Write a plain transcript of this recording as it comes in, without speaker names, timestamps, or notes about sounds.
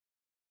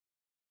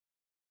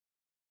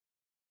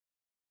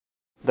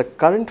The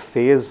current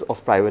phase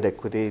of private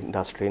equity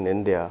industry in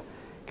India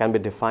can be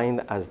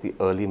defined as the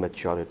early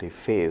maturity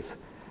phase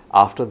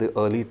after the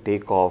early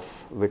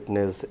takeoff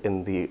witnessed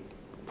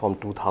from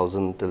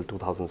 2000 till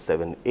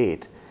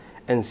 2007-8,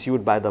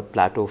 ensued by the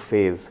plateau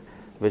phase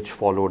which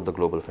followed the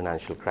global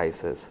financial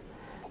crisis.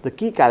 The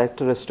key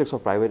characteristics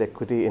of private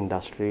equity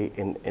industry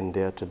in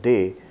India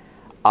today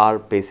are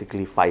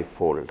basically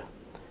fivefold.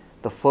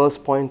 The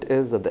first point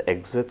is that the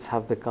exits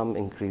have become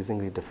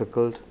increasingly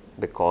difficult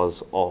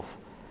because of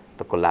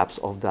the collapse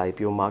of the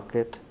IPO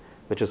market,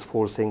 which is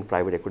forcing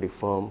private equity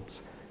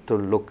firms to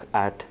look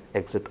at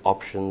exit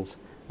options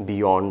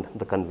beyond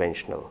the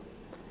conventional.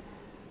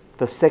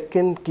 The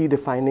second key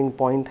defining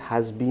point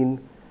has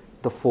been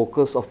the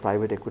focus of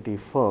private equity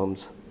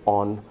firms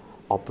on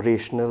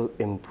operational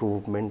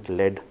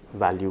improvement-led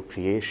value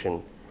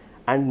creation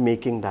and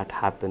making that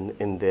happen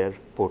in their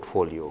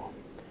portfolio.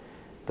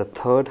 The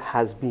third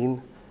has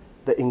been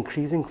the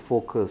increasing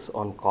focus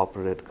on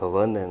corporate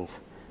governance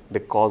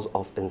because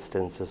of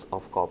instances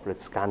of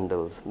corporate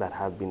scandals that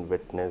have been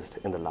witnessed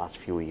in the last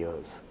few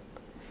years.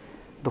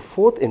 The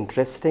fourth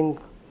interesting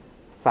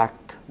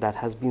fact that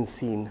has been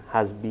seen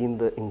has been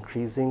the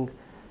increasing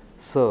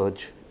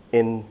surge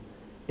in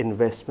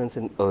investments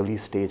in early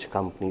stage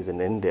companies in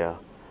India,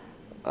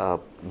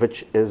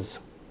 which is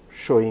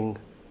showing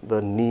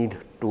the need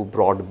to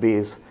broad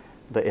base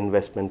the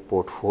investment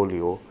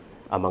portfolio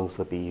amongst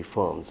the PE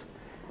firms.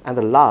 And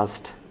the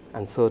last,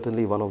 and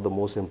certainly one of the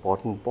most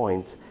important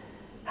points,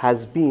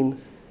 has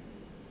been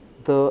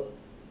the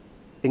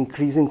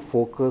increasing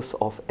focus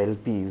of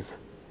LPs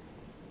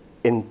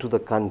into the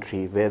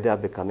country, where they are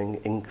becoming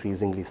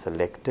increasingly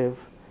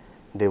selective.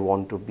 They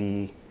want to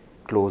be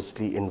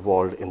closely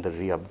involved in the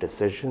re-up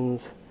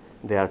decisions.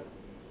 They are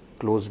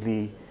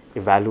closely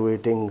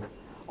evaluating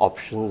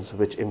options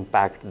which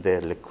impact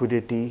their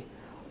liquidity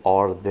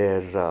or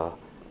the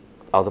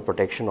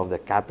protection of their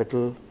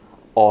capital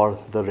or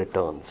the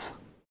returns.